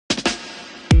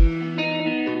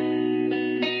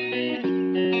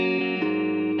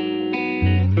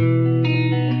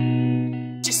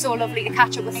lovely to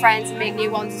catch up with friends and make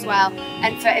new ones as well.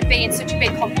 And for it being such a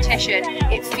big competition,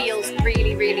 it feels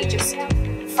really, really just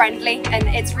friendly, and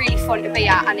it's really fun to be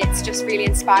at, and it's just really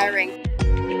inspiring.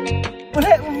 Well,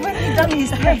 when you've done his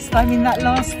test, I mean that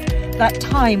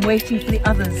time waiting for the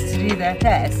others to do their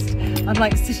test, I'm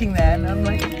like sitting there and I'm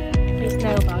like, it's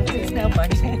nail biting, it's nail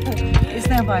biting, it's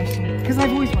nail biting, because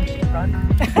I've always wanted to run.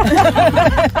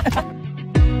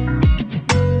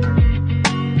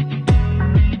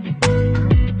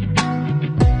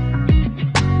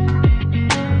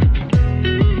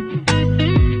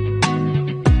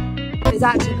 It was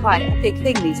actually quite a big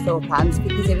thing, these floor plans,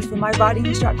 because it was from my riding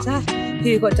instructor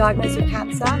who got diagnosed with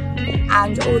cancer,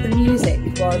 and all the music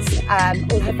was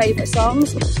all her favourite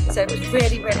songs, so it was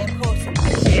really, really important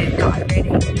that I really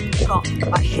got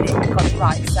hit it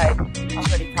right, so I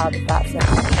was really proud of that. So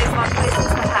this is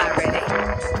for her really,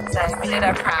 so we did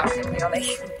her proud, didn't we,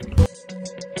 Ollie?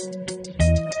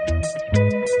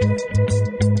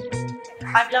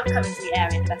 I've loved coming to the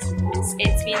area festivals.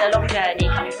 It's been a long journey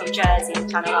coming from Jersey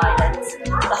and Channel Islands.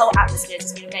 The whole atmosphere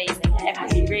has been amazing.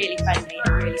 Everyone's been really friendly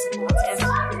and really supportive.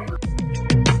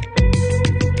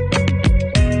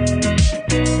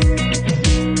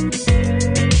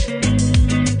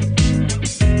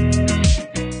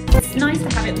 It's nice to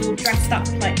have it all dressed up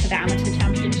like for the amateur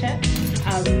championship,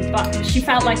 but she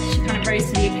felt like she kind of rose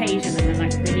to the occasion, and then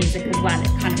like the music as well,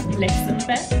 it kind of lifts them a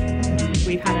bit.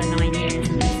 We've had her 9 years,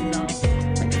 and this is our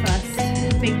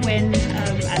first big win,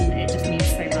 and it just means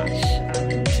so much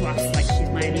to us. Like, she's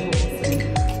my only horse, and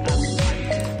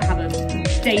I have a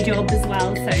day job as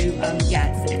well, so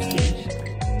yeah, it's huge.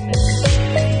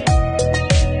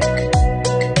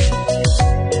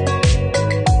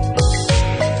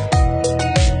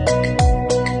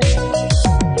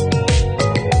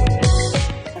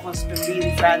 Everyone's been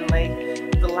really friendly,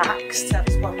 relaxed.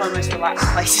 That's one of the most relaxed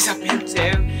places I've been to,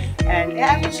 and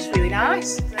yeah, it was just really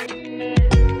nice.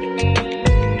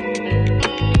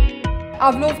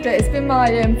 I've loved it. It's been my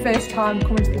first time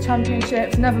coming to the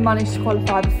championships. Never managed to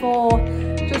qualify before.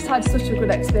 Just had such a good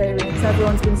experience.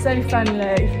 Everyone's been so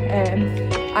friendly,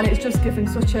 and it's just given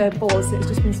such a buzz. It's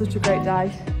just been such a great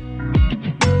day.